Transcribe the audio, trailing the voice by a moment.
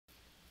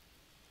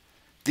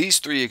These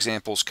three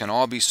examples can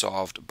all be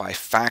solved by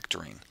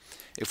factoring.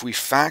 If we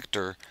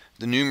factor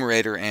the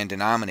numerator and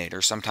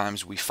denominator,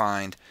 sometimes we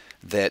find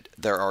that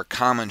there are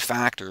common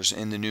factors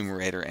in the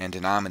numerator and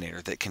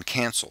denominator that can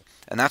cancel.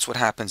 And that's what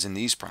happens in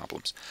these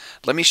problems.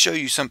 Let me show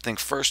you something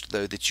first,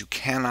 though, that you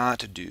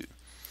cannot do.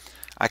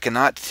 I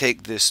cannot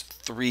take this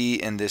 3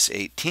 and this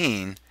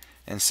 18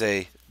 and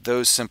say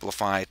those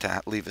simplify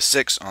to leave a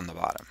 6 on the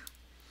bottom.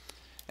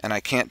 And I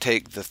can't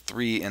take the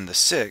 3 and the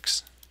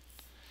 6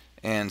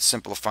 and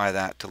simplify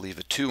that to leave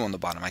a 2 on the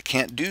bottom. I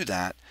can't do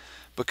that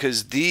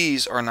because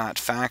these are not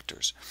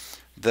factors.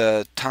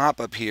 The top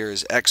up here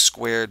is x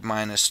squared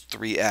minus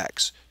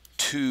 3x,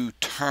 two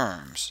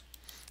terms.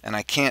 And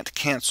I can't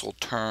cancel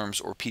terms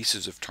or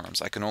pieces of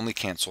terms. I can only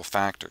cancel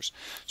factors.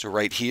 So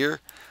right here,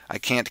 I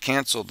can't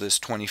cancel this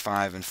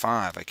 25 and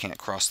 5. I can't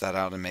cross that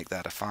out and make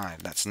that a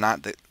 5. That's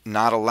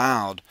not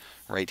allowed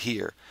right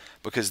here,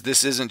 because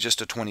this isn't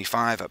just a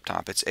 25 up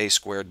top. It's a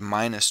squared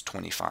minus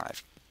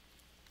 25.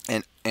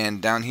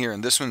 And down here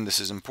in this one, this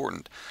is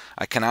important.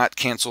 I cannot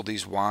cancel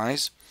these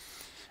y's,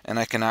 and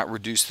I cannot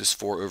reduce this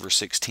 4 over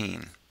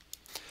 16.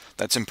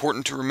 That's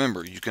important to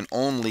remember. You can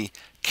only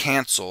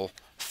cancel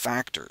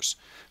factors.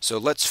 So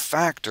let's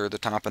factor the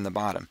top and the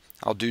bottom.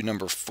 I'll do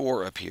number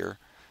 4 up here.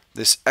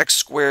 This x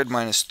squared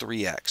minus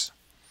 3x.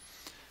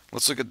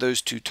 Let's look at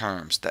those two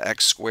terms, the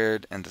x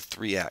squared and the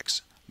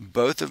 3x.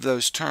 Both of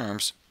those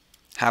terms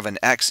have an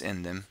x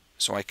in them,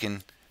 so I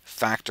can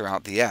factor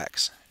out the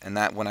x. And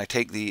that when I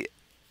take the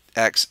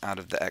x out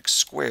of the x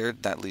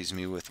squared, that leaves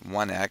me with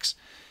 1x.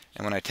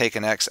 And when I take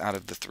an x out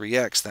of the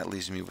 3x, that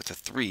leaves me with a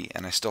 3.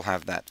 And I still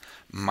have that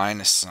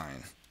minus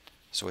sign.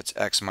 So it's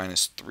x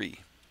minus 3.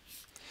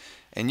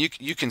 And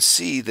you can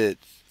see that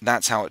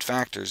that's how it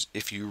factors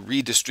if you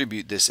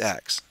redistribute this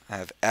x. I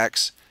have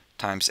x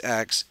times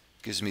x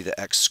gives me the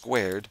x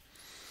squared,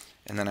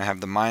 and then I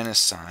have the minus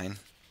sign,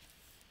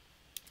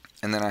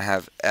 and then I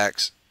have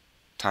x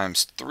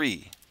times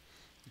 3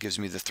 gives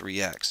me the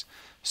 3x.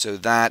 So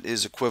that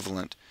is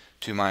equivalent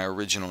to my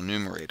original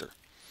numerator.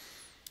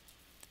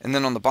 And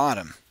then on the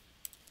bottom,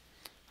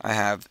 I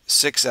have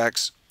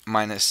 6x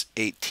minus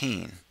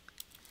 18.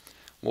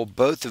 Well,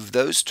 both of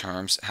those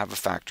terms have a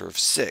factor of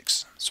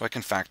 6, so I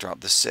can factor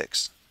out the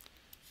 6.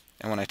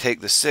 And when I take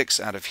the 6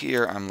 out of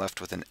here, I'm left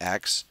with an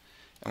x.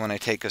 And when I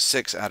take a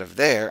 6 out of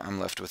there, I'm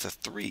left with a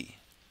 3.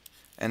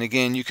 And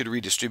again, you could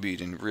redistribute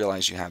and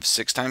realize you have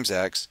 6 times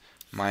x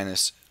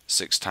minus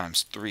 6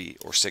 times 3,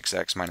 or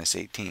 6x minus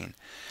 18.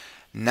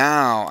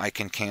 Now I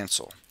can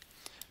cancel.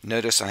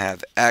 Notice I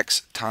have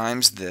x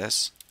times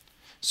this,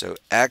 so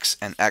x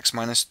and x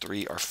minus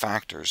 3 are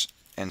factors,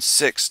 and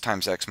 6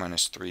 times x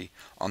minus 3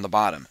 on the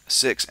bottom.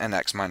 6 and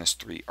x minus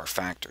 3 are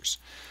factors.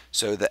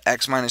 So the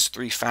x minus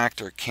 3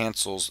 factor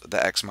cancels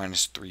the x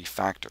minus 3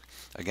 factor.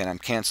 Again, I'm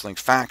canceling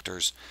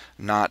factors,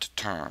 not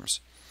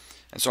terms.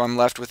 And so I'm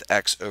left with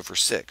x over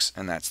 6,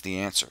 and that's the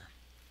answer.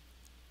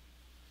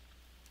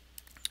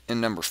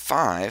 In number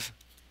 5,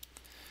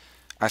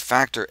 I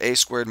factor a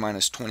squared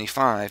minus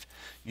 25.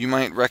 You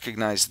might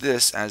recognize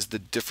this as the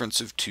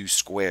difference of two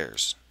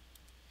squares.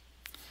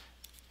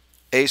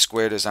 A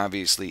squared is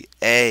obviously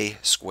a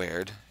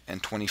squared,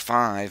 and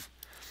 25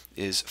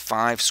 is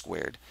 5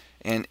 squared.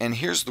 And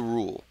here's the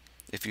rule.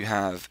 If you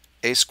have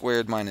a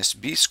squared minus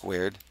b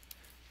squared,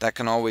 that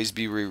can always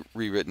be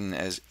rewritten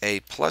as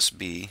a plus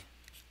b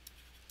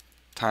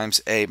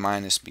times a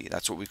minus b.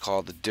 That's what we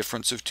call the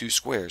difference of two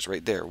squares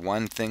right there.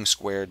 One thing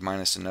squared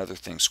minus another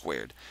thing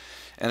squared.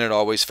 And it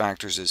always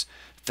factors as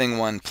thing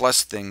 1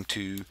 plus thing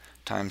 2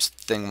 times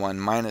thing 1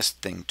 minus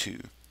thing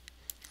 2.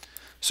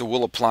 So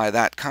we'll apply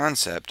that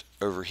concept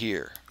over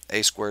here.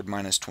 A squared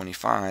minus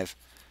 25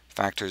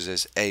 factors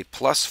as a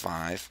plus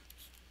 5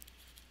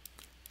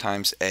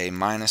 times a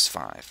minus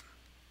 5.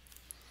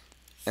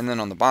 And then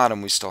on the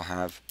bottom we still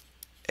have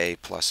a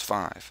plus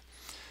 5.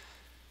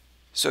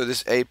 So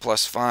this a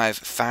plus 5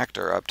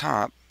 factor up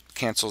top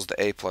cancels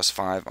the a plus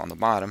 5 on the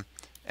bottom,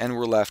 and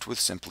we're left with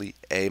simply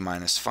a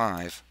minus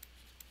 5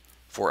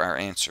 for our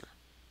answer.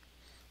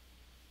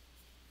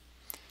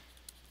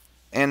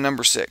 And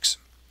number 6.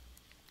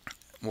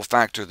 We'll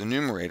factor the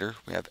numerator.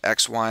 We have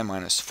xy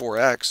minus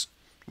 4x.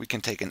 We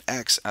can take an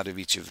x out of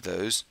each of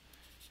those,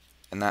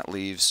 and that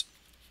leaves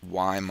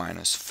y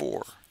minus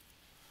 4.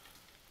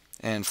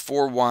 And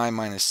 4y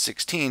minus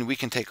 16, we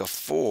can take a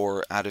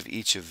 4 out of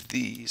each of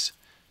these.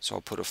 So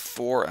I'll put a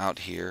 4 out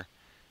here,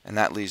 and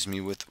that leaves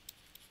me with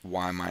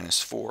y minus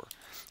 4.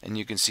 And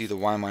you can see the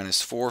y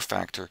minus 4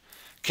 factor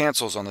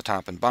cancels on the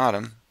top and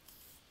bottom,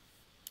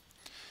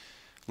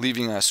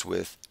 leaving us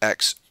with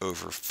x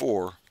over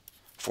 4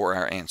 for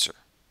our answer.